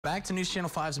Back to News Channel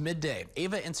 5's Midday.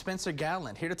 Ava and Spencer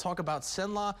Galland here to talk about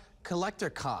Cenla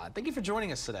Collector Con. Thank you for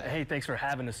joining us today. Hey, thanks for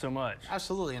having us so much.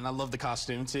 Absolutely, and I love the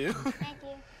costume too. Thank you.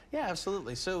 Yeah,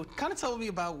 absolutely. So kind of tell me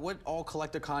about what all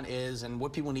Collector Con is and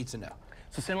what people need to know.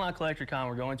 So Cenla Collector Con,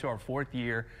 we're going to our 4th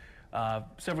year.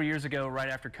 Several years ago, right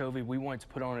after COVID, we wanted to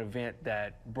put on an event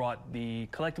that brought the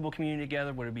collectible community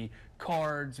together, whether it be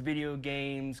cards, video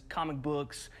games, comic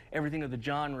books, everything of the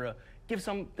genre. Give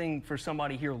something for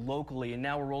somebody here locally, and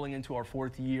now we're rolling into our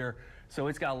 4th year, so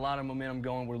it's got a lot of momentum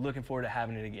going. We're looking forward to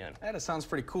having it again. That sounds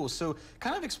pretty cool. So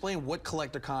kind of explain what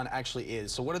Collector Con actually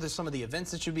is. So what are some of the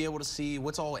events that you'll be able to see?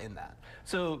 What's all in that?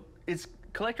 So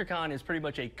Collector Con is pretty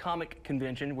much a comic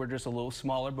convention. We're just a little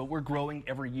smaller, but we're growing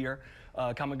every year.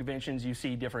 Comic conventions, you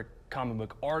see different comic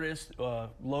book artists,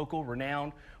 local,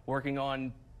 renowned, working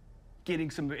on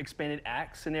getting some expanded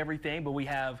acts and everything, but we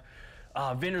have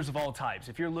vendors of all types.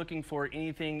 If you're looking for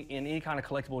anything in any kind of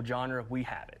collectible genre, we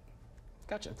have it.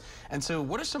 Gotcha. And so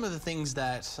what are some of the things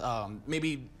that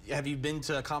maybe have you been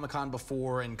to Comic-Con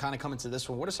before and kind of come into this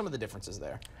one? What are some of the differences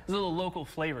there? There's a little local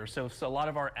flavor. So a lot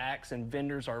of our acts and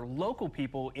vendors are local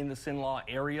people in the Cenla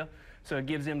area. So it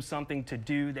gives them something to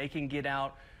do. They can get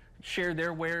out, share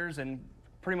their wares, and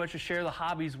pretty much just share the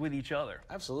hobbies with each other.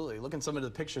 Absolutely. Looking at some of the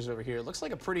pictures over here, it looks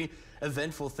like a pretty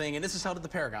eventful thing, and this is held at the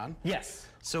Paragon. Yes.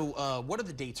 So what are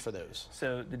the dates for those?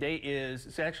 So the date is,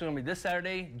 it's actually going to be this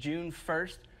Saturday, June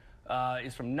 1st.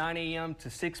 It's from 9 a.m.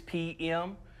 to 6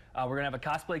 p.m. We're going to have a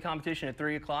cosplay competition at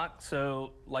 3 o'clock.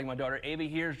 So like my daughter Ava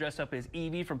here is dressed up as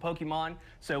Eevee from Pokemon.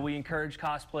 So we encourage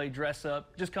cosplay, dress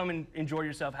up, just come and enjoy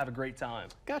yourself, have a great time.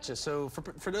 Gotcha. So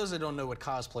for those that don't know what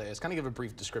cosplay is, kind of give a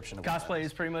brief description of what cosplay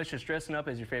is pretty much just dressing up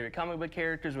as your favorite comic book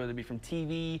characters, whether it be from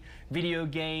TV, video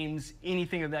games,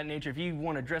 anything of that nature. If you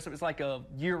want to dress up, it's like a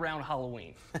year-round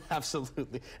Halloween.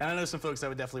 Absolutely. And I know some folks that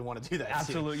would definitely want to do that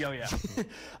Absolutely. too. Oh,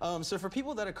 yeah. So for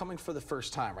people that are coming for the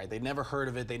first time, right, they've never heard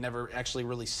of it, they never actually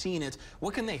really seen it,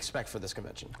 what can they expect for this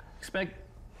convention? Expect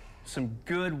some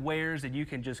good wares that you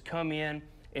can just come in,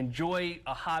 enjoy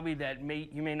a hobby that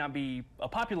you may not be a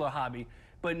popular hobby,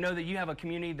 but know that you have a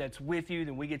community that's with you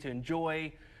that we get to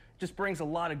enjoy. Just brings a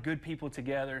lot of good people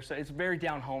together, so it's very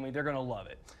down-homey. They're going to love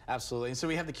it. Absolutely. And so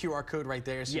we have the QR code right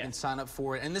there, so you can sign up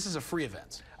for it. And this is a free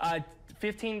event.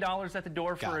 $15 at the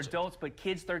door for adults, but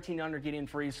kids 13 under get in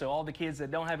free. So all the kids that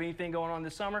don't have anything going on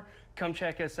this summer, come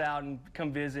check us out and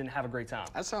come visit and have a great time.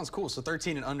 That sounds cool. So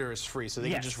 13 and under is free, so they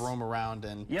can just roam around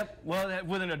and... Yep. Well,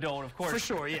 with an adult, of course. For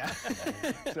sure, yeah.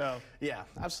 So yeah,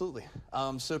 absolutely.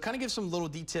 So kind of give some little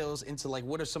details into like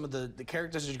what are some of the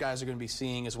characters that you guys are going to be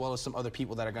seeing, as well as some other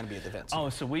people that are going to be at the event. Oh,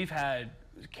 so we've had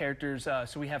characters,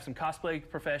 so we have some cosplay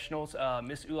professionals,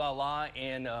 Miss Ooh La La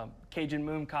and Cajun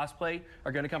Moon Cosplay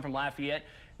are going to come from Lafayette.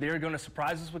 They're going to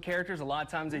surprise us with characters. A lot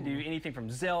of times they do anything from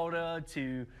Zelda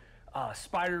to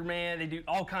Spider-Man. They do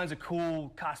all kinds of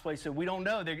cool cosplay, so we don't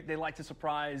know. They like to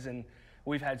surprise, and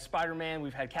we've had Spider-Man,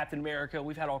 we've had Captain America,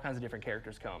 we've had all kinds of different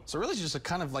characters come. So really just a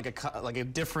kind of like a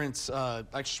different,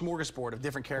 like smorgasbord of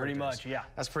different characters. Pretty much, yeah.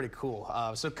 That's pretty cool.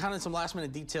 So kind of some last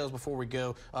minute details before we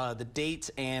go, the date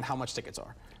and how much tickets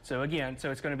are. So again,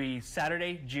 so it's going to be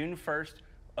Saturday, June 1st,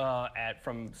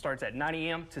 starts at 9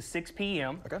 a.m. to 6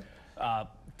 p.m. Okay.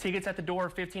 Tickets at the door are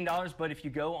 $15, but if you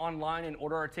go online and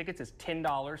order our tickets, it's $10,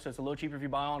 so it's a little cheaper if you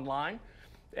buy online.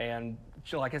 And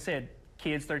so like I said,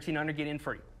 kids 13 under get in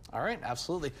free. All right,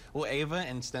 absolutely. Well, Ava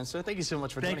and Spencer, thank you so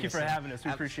much for joining us. Thank you for having us.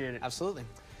 We appreciate it. Absolutely.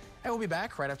 And we'll be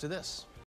back right after this.